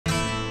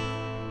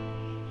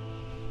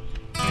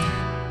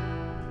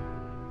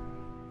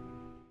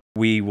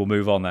we will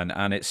move on then.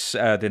 And it's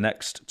the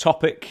next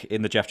topic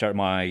in the Jeff Jarrett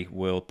My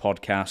World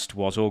podcast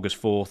was August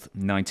 4th,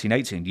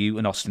 1918. You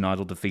and Austin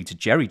Idol defeated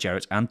Jerry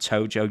Jarrett and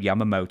Tojo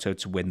Yamamoto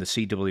to win the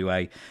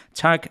CWA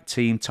Tag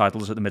Team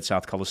titles at the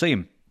Mid-South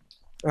Coliseum.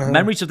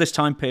 Memories of this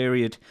time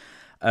period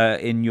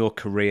in your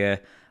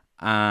career,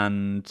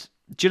 and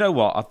do you know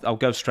what? I'll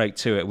go straight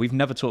to it. We've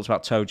never talked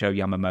about Tojo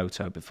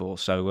Yamamoto before,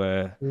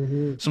 so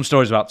some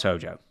stories about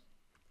Tojo.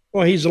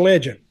 Well, he's a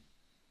legend.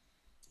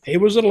 He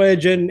was a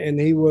legend, and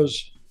he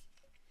was,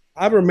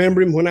 I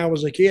remember him when I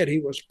was a kid. He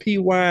was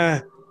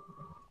PY,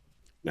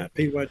 not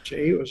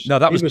PYG. He was, no,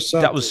 that was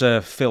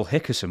Phil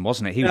Hickerson,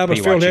 wasn't it? He was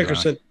Phil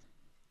Hickerson.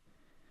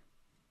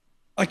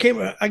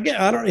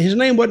 Right? His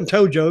name wasn't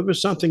Tojo. It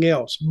was something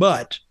else,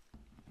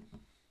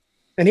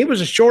 and he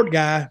was a short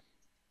guy,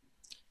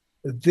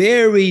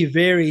 very,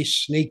 very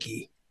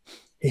sneaky.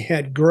 He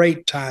had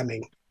great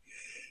timing,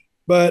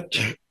 but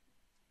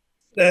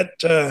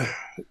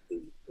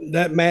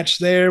that match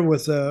there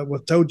with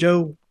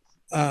Tojo,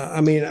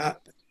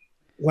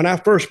 when I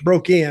first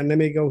broke in, let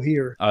me go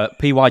here.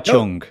 P.Y.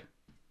 Chung.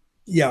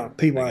 Yeah,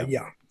 P.Y.,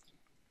 yeah.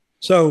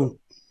 So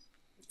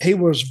he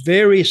was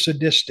very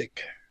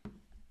sadistic.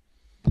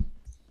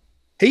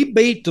 He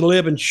beat the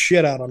living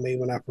shit out of me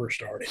when I first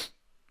started.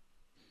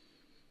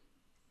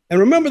 And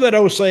remember that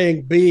old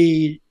saying,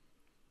 be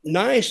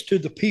nice to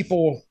the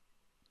people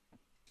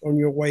on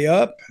your way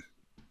up,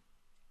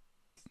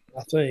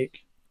 I think,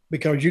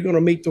 because you're going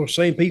to meet those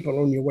same people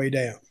on your way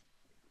down.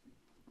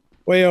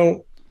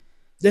 Well,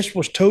 this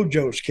was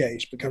Tojo's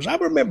case, because I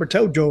remember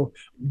Tojo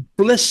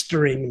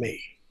blistering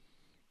me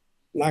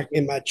like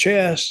in my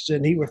chest,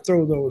 and he would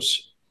throw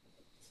those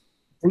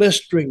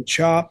blistering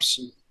chops.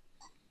 And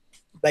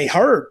they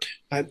hurt.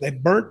 They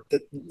burnt.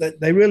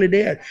 They really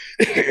did.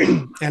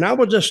 And I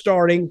was just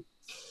starting.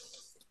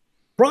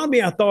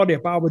 Probably I thought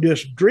if I would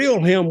just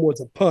drill him with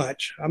a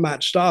punch, I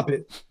might stop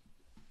it.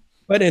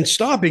 But in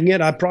stopping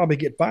it, I'd probably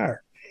get fired.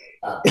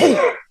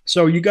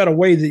 So you got to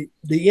weigh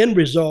the end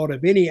result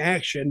of any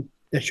action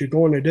that you're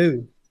going to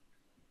do.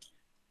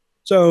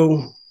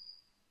 So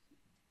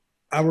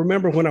I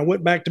remember when I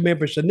went back to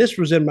Memphis, and this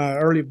was in my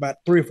early, about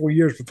 3 or 4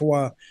 years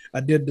before I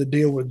did the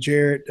deal with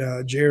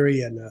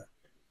Jerry and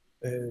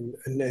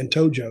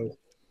Tojo,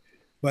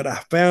 but I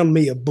found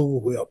me a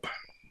bullwhip.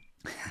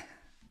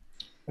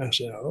 I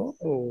said,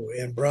 "Oh,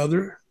 and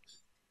brother,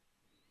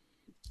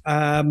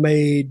 I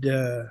made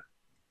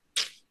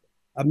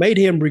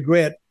him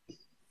regret.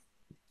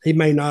 He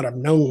may not have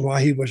known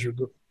what he was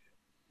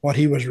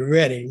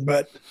regretting,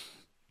 but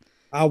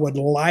I would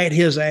light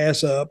his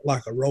ass up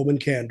like a Roman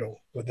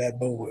candle with that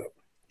bullwhip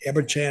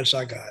every chance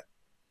I got."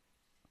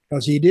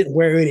 Because he didn't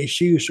wear any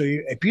shoes. So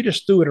if you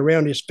just threw it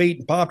around his feet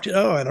and popped it,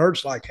 it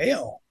hurts like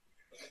hell.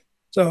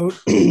 So,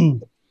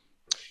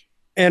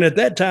 and at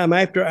that time,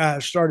 after I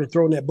started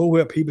throwing that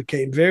bullwhip, he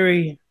became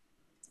very,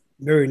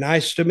 very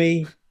nice to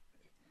me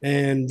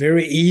and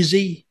very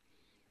easy.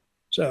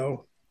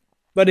 So,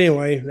 but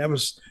anyway,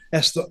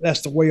 that's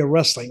the way of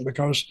wrestling,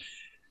 because,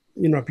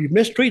 if you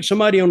mistreat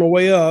somebody on the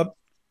way up,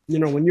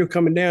 when you're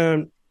coming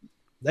down,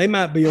 they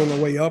might be on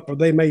the way up, or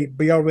they may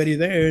be already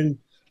there, and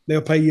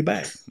they'll pay you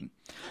back.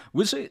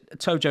 Was it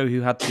Tojo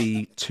who had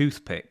the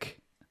toothpick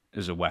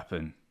as a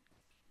weapon?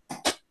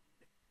 I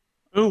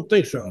don't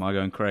think so. Am I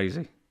going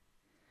crazy?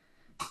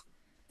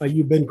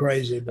 You've been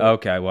crazy. But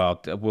okay, well,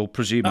 we'll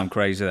presume I'm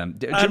crazy then.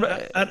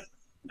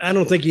 I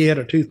don't think he had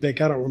a toothpick.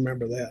 I don't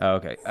remember that.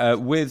 Okay.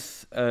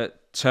 With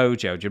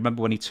Tojo, do you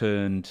remember when he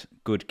turned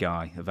good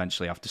guy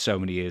eventually after so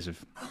many years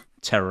of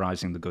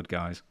terrorizing the good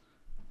guys?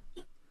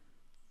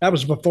 That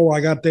was before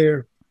I got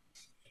there.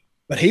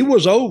 But he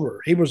was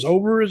over. He was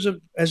over as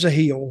a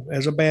heel,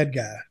 as a bad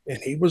guy, and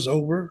he was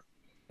over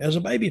as a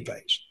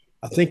babyface.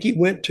 I think he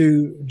went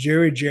to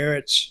Jerry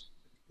Jarrett's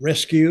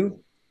rescue.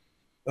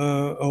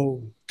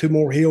 2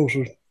 more heels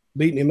was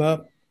beating him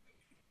up.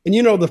 And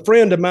the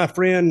friend of my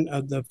friend,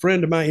 the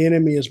friend of my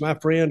enemy is my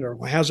friend, or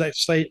how's that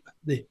say?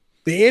 The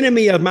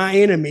enemy of my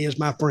enemy is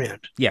my friend.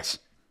 Yes,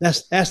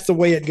 that's the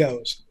way it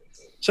goes.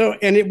 So,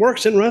 and it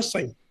works in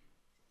wrestling,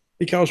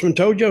 because when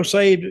Tojo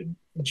saved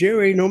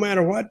Jerry, no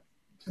matter what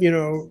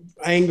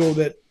angle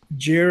that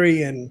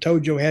Jerry and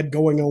Tojo had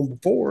going on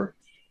before,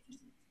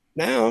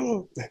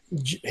 now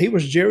he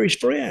was Jerry's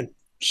friend.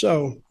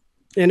 So,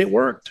 and it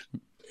worked.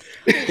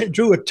 It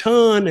drew a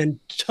ton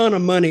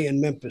of money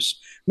in Memphis.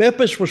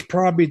 Memphis was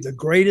probably the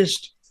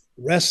greatest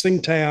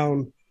wrestling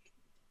town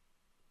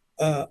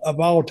of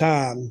all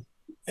time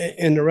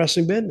in the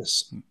wrestling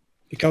business,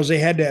 because they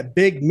had that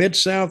big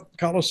Mid-South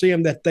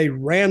Coliseum that they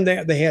ran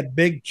there. They had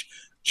big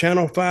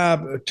Channel 5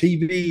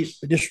 TV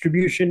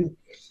distribution.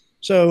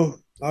 So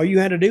all you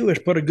had to do is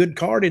put a good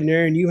card in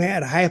there, and you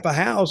had half a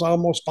house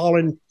almost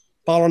falling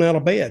out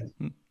of bed.